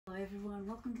everyone,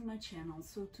 welcome to my channel.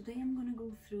 So today I'm gonna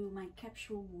go through my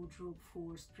capsule wardrobe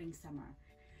for spring summer.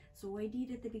 So I did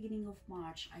at the beginning of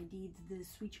March, I did the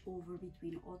switch over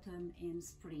between autumn and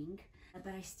spring,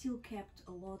 but I still kept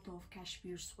a lot of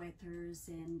cashmere sweaters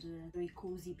and very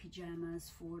cozy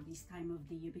pajamas for this time of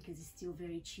the year because it's still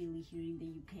very chilly here in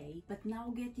the UK. But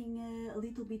now getting a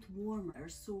little bit warmer,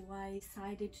 so I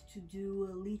decided to do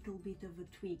a little bit of a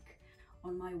tweak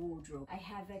on my wardrobe. I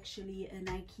have actually an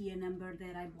IKEA number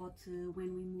that I bought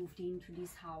when we moved into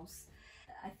this house.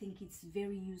 I think it's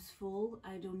very useful.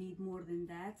 I don't need more than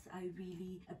that. I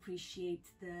really appreciate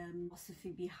the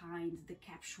philosophy behind the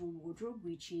capsule wardrobe,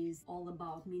 which is all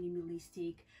about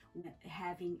minimalistic,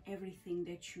 having everything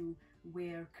that you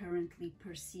wear currently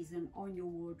per season on your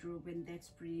wardrobe, and that's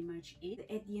pretty much it.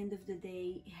 At the end of the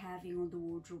day, having on the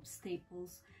wardrobe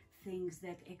staples, things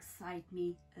that excite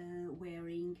me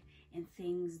wearing, and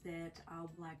things that I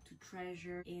would like to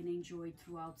treasure and enjoy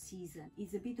throughout season.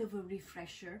 It's a bit of a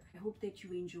refresher. I hope that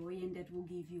you enjoy and that will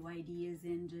give you ideas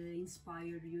and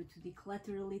inspire you to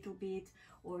declutter a little bit,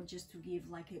 or just to give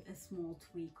like a small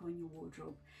tweak on your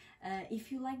wardrobe. If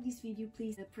you like this video,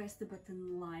 please press the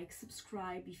button like,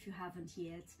 subscribe if you haven't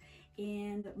yet,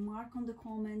 and mark on the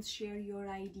comments, share your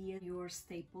idea, your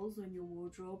staples on your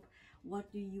wardrobe.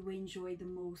 What do you enjoy the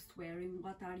most wearing?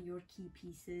 What are your key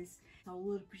pieces? I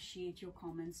will appreciate your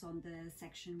comments on the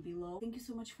section below. Thank you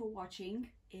so much for watching,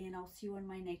 and I'll see you on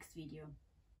my next video.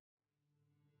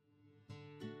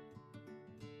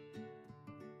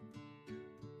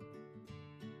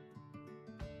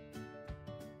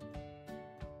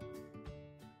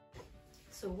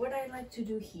 So what I like to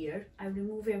do here, I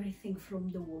remove everything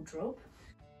from the wardrobe.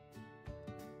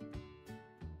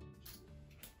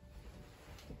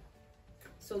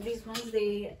 So these ones,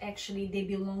 they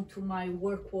belong to my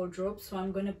work wardrobe, so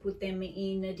I'm gonna put them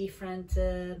in a different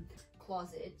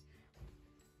closet.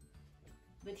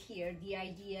 But here the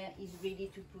idea is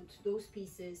really to put those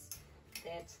pieces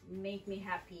that make me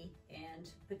happy,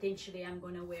 and potentially I'm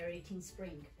gonna wear it in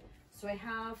spring. So I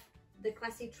have the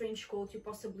classic trench coat.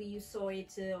 You saw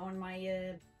it on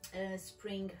my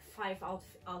spring 5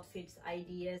 outfits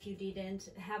ideas. If you didn't,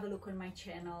 have a look on my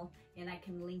channel, and I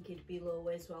can link it below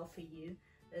as well for you.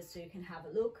 So you can have a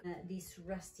look. This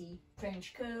rusty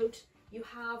trench coat. You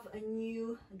have a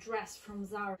new dress from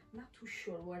Zara. Not too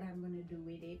sure what I'm gonna do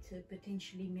with it.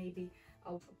 Potentially maybe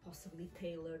I'll possibly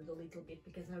tailor it a little bit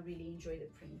because I really enjoy the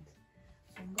print.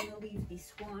 So I'm gonna leave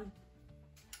this one.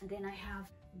 And then I have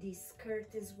this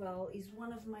skirt as well. Is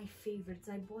one of my favorites.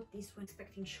 I bought this one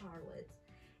expecting Charlotte,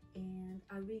 and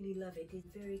I really love it. It's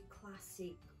very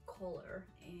classic color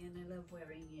and I love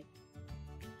wearing it.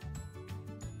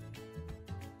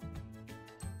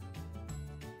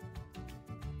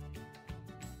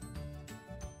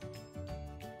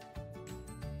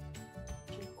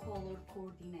 Color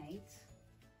coordinate,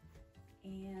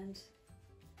 and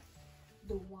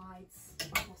the whites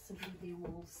possibly they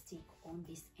will stick on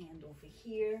this end over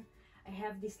here. I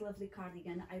have this lovely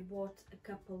cardigan. I bought a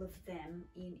couple of them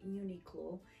in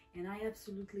Uniqlo and I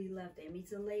absolutely love them.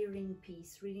 It's a layering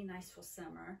piece, really nice for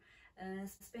summer,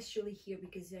 especially here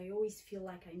because I always feel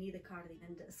like I need a cardigan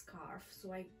and a scarf,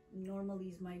 so I normally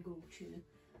is my go-to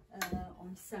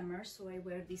on summer, so I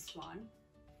wear this one.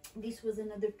 This was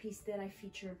another piece that I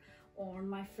feature on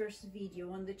my first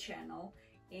video on the channel,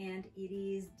 and it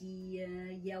is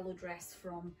the yellow dress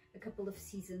from a couple of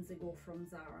seasons ago from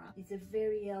Zara. It's a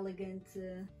very elegant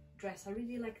dress. I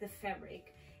really like the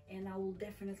fabric, and I will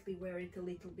definitely wear it a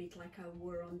little bit like I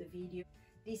wore on the video.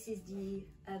 This is the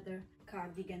other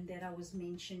cardigan that I was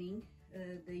mentioning,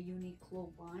 the Uniqlo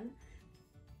one.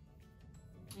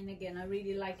 And again, I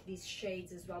really like these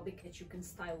shades as well because you can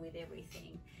style with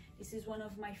everything. This is one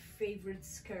of my favorite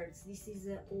skirts. This is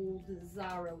an old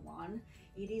Zara one.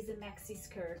 It is a maxi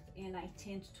skirt and I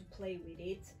tend to play with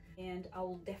it, and I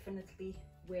will definitely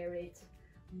wear it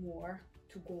more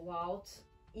to go out,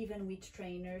 even with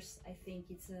trainers. I think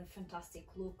it's a fantastic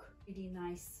look, really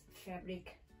nice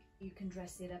fabric. You can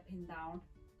dress it up and down.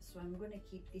 So I'm gonna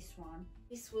keep this one.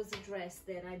 This was a dress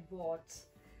that I bought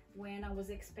when I was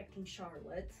expecting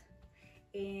Charlotte,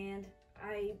 and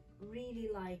I really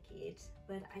like it,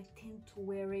 but I tend to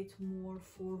wear it more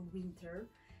for winter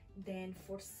than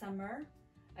for summer.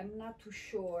 I'm not too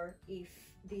sure if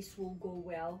this will go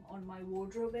well on my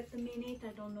wardrobe at the minute.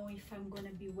 I don't know if I'm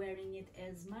gonna be wearing it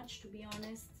as much, to be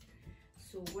honest.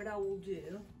 So what I will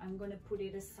do, I'm gonna put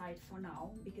it aside for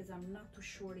now because I'm not too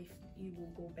sure if it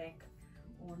will go back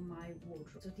on my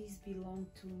wardrobe. So these belong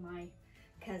to my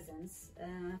cousins,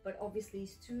 but obviously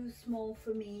it's too small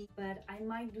for me, but I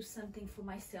might do something for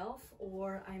myself,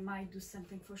 or I might do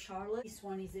something for Charlotte. This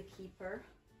one is a keeper.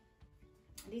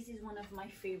 This is one of my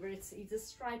favorites. It's a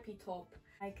stripy top.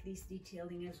 I like this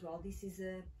detailing as well. This is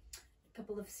a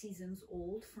couple of seasons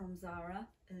old from Zara,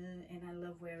 and I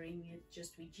love wearing it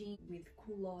just with jeans, with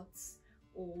culottes,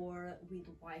 or with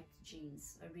white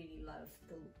jeans. I really love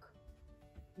the look.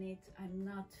 I'm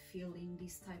not feeling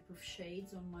this type of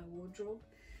shades on my wardrobe,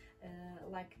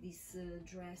 like this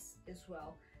dress as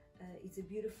well. It's a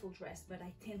beautiful dress, but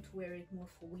I tend to wear it more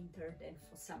for winter than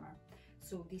for summer.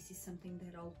 So this is something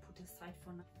that I'll put aside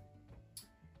for now.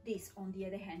 This, on the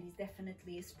other hand, is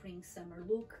definitely a spring-summer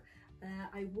look.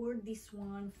 I wore this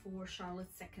one for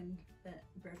Charlotte's second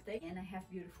birthday, and I have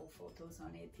beautiful photos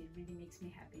on it. It really makes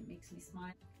me happy, makes me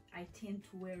smile. I tend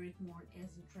to wear it more as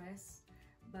a dress,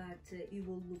 but it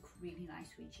will look really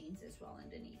nice with jeans as well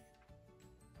underneath.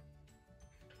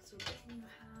 So then you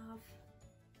have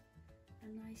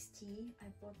a nice tea. I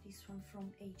bought this one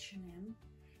from H&M,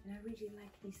 and I really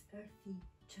like these earthy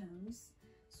tones,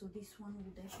 so this one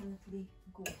will definitely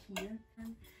go here.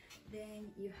 And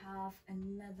then you have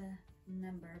another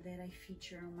number that I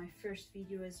feature on my first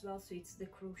video as well, so it's the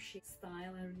crochet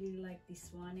style. I really like this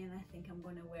one, and I think I'm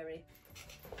gonna wear it.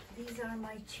 These are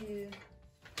my two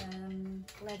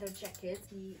leather jackets.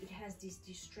 It has this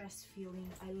distressed feeling.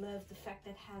 I love the fact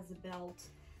that it has a belt,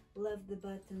 love the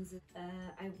buttons.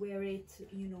 I wear it,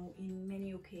 you know, in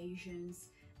many occasions,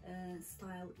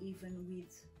 style even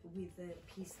with a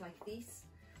piece like this,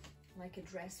 like a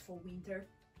dress for winter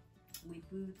with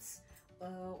boots,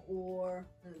 or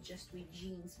just with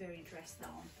jeans, very dressed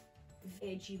down.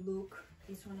 Edgy look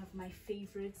is one of my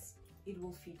favorites. It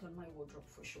will fit on my wardrobe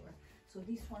for sure. So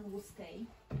this one will stay.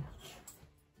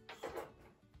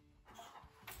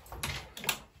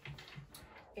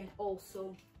 And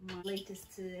also my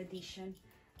latest addition,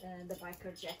 the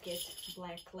biker jacket,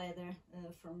 black leather,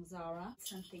 from Zara.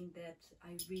 Something that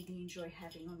I really enjoy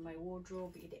having on my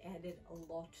wardrobe. It added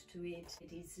a lot to it.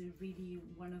 It is really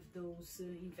one of those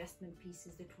investment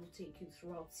pieces that will take you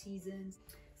throughout seasons.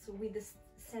 So with the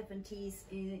 70s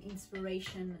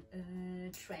inspiration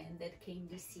trend that came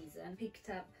this season, picked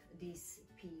up this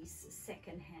piece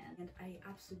secondhand, and I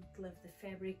absolutely love the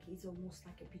fabric. It's almost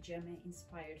like a pajama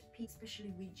inspired piece,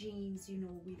 especially with jeans, you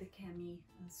know, with a cami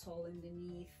sole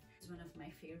underneath. It's one of my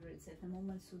favorites at the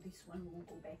moment, so this one will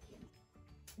go back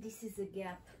in. This is a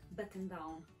Gap button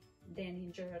down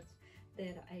denim shirt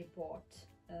that I bought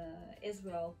as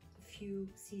well a few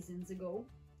seasons ago,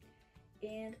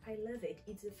 and I love it.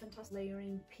 It's a fantastic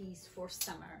layering piece for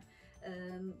summer,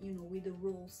 you know, with the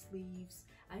roll sleeves.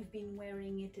 I've been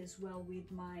wearing it as well with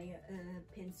my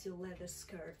pencil leather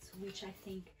skirt, which I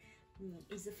think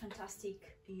is a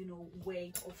fantastic, you know,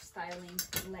 way of styling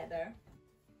leather.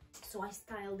 So I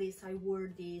styled this. I wore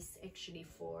this actually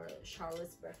for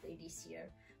Charlotte's birthday this year.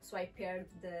 So I paired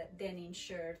the denim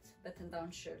shirt,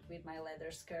 button-down shirt, with my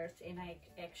leather skirt, and I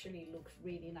actually looked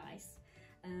really nice.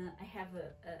 I have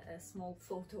a small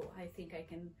photo. I think I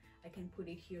can put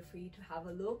it here for you to have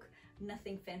a look.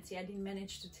 Nothing fancy. I didn't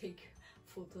manage to take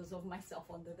photos of myself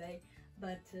on the day,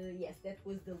 but yes, that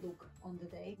was the look on the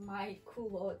day. My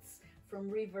culottes from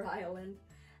River Island,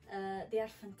 they are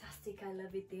fantastic. I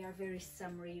love it. They are very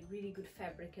summery, really good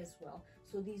fabric as well.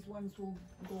 So these ones will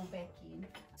go back in.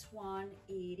 This one,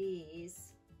 it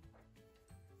is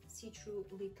see-through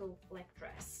little black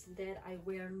dress that I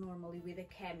wear normally with a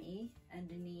cami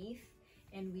underneath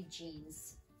and with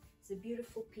jeans. It's a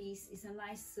beautiful piece. It's a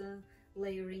nice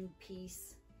layering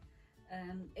piece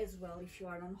as well if you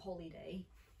are on holiday,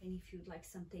 and if you'd like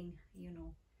something, you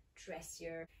know,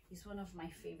 dressier. It's one of my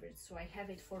favorites, so I have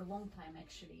it for a long time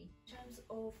actually. In terms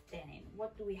of denim,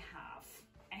 what do we have?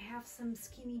 I have some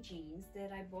skinny jeans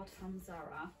that I bought from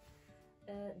Zara.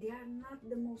 They are not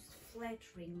the most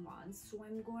flattering ones, so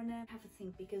I'm gonna have a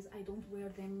think, because I don't wear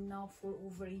them now for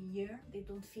over a year. They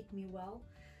don't fit me well,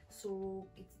 so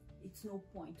it's no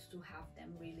point to have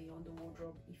them really on the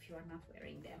wardrobe if you are not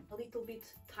wearing them. A little bit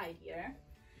tidier,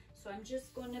 so I'm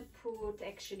just gonna put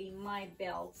actually my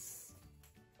belts.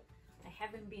 I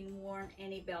haven't been worn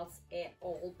any belts at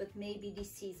all, but maybe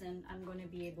this season I'm gonna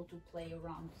be able to play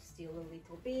around still a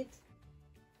little bit.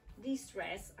 This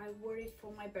dress, I wore it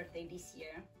for my birthday this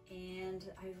year, and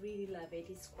I really love it.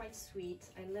 It's quite sweet.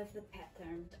 I love the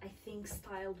pattern. I think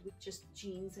styled with just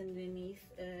jeans underneath,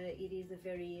 it is a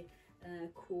very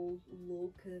cool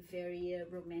look, a very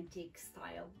romantic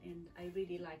style, and I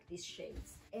really like these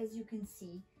shades. As you can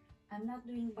see, I'm not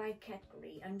doing by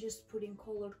category, I'm just putting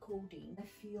color coding. I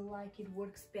feel like it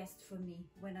works best for me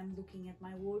when I'm looking at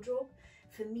my wardrobe.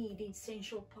 For me, the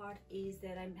essential part is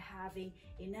that I'm having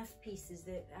enough pieces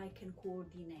that I can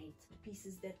coordinate,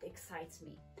 pieces that excites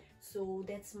me. So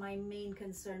that's my main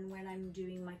concern when I'm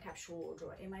doing my capsule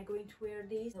wardrobe. Am I going to wear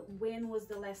this? When was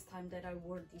the last time that I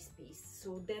wore this piece?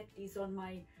 So that is on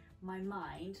my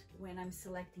mind when I'm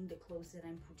selecting the clothes that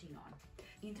I'm putting on.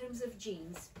 In terms of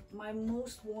jeans, my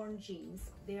most worn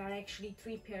jeans, there are actually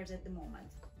 3 pairs at the moment.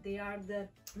 They are the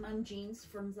mom jeans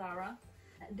from Zara.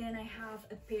 Then I have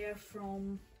a pair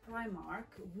from Primark,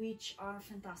 which are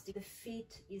fantastic. The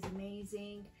fit is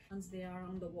amazing. They are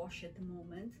on the wash at the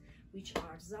moment, which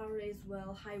are Zara as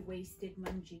well, high-waisted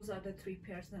mom jeans. Those are the 3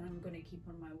 pairs that I'm gonna keep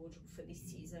on my wardrobe for this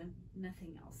season,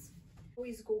 nothing else.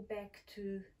 Always go back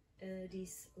to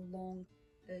this long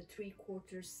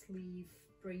 3/4 sleeve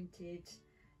printed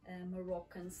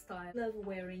Moroccan style. Love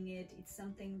wearing it. It's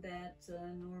something that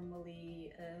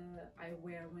normally I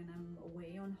wear when I'm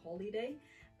away on holiday,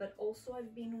 but also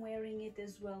I've been wearing it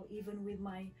as well even with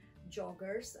my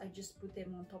joggers. I just put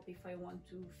them on top if I want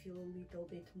to feel a little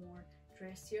bit more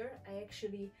dressier.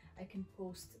 I can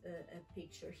post a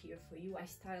picture here for you. I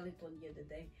styled it on the other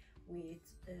day with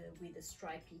a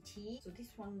stripy tee. So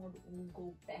this one will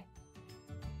go back.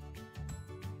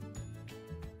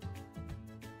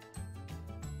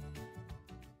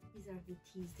 These are the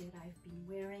tees that I've been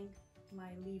wearing.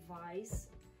 My Levi's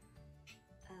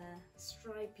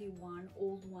stripy one,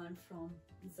 old one from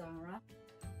Zara.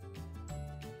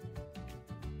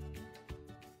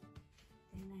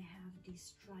 Then I have this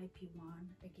stripy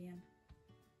one, again,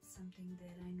 something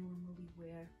that I normally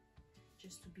wear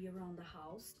just to be around the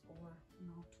house or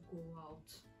not to go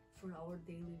out for our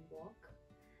daily walk.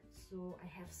 So I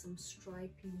have some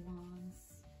stripy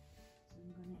ones, so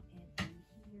I'm gonna add them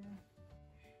here.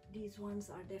 These ones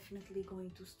are definitely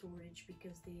going to storage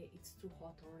because it's too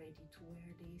hot already to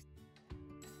wear these.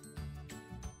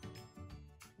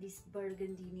 This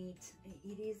burgundy knit,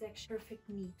 it is actually perfect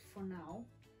knit for now,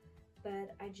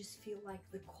 but I just feel like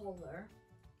the color,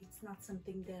 it's not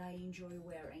something that I enjoy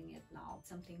wearing it now. It's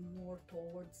something more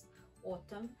towards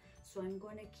autumn, so I'm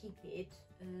gonna keep it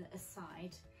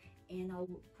aside and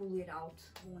I'll pull it out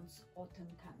once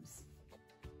autumn comes.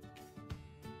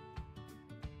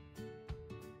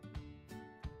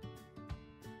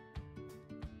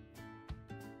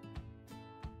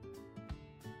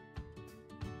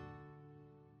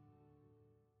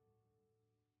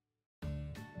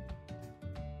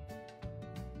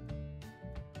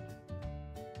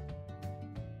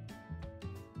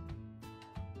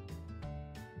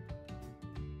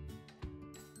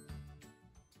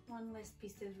 One last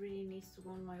piece that really needs to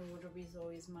go on my wardrobe is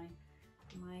always my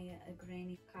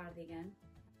granny cardigan.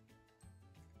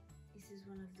 This is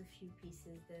one of the few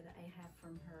pieces that I have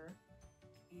from her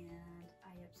and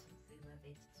I absolutely love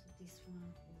it. So this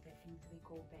one will definitely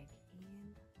go back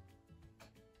in.